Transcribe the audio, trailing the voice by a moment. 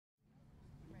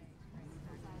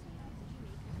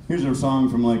Here's a song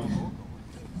from like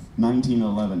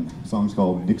 1911. The song's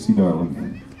called Dixie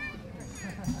Darlin.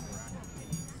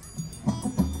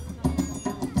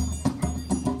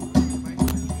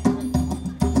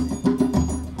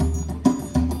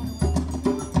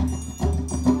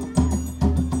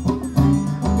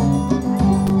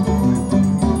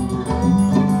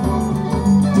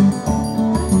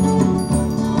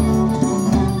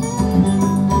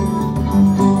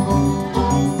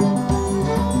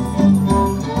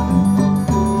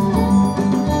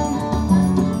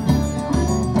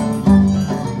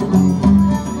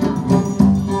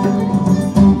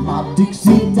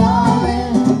 Dixie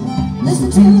darling,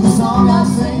 listen to the song I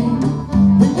sing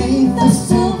beneath the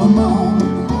silver moon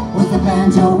with a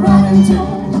banjo right in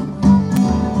tune.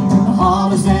 The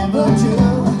heart is ever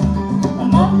true,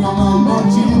 and love no one but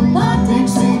you, my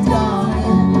Dixie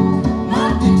darling,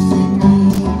 my Dixie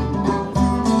queen.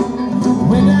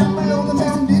 Way down below the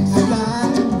Mason Dixie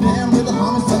line, down where the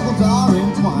honeysuckles are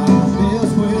entwined,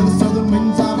 there's where the southern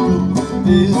winds are blue,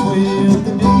 there's where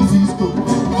the daisies grow.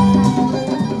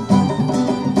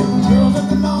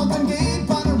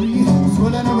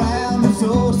 Swirling around in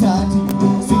society,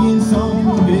 singing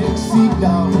songs, Dixie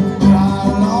darling, right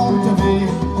along to be.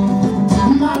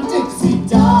 My Dixie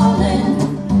darling,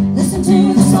 listen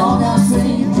to the song I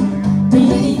sing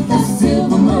beneath the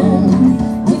silver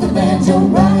moon with a banjo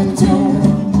right in tune.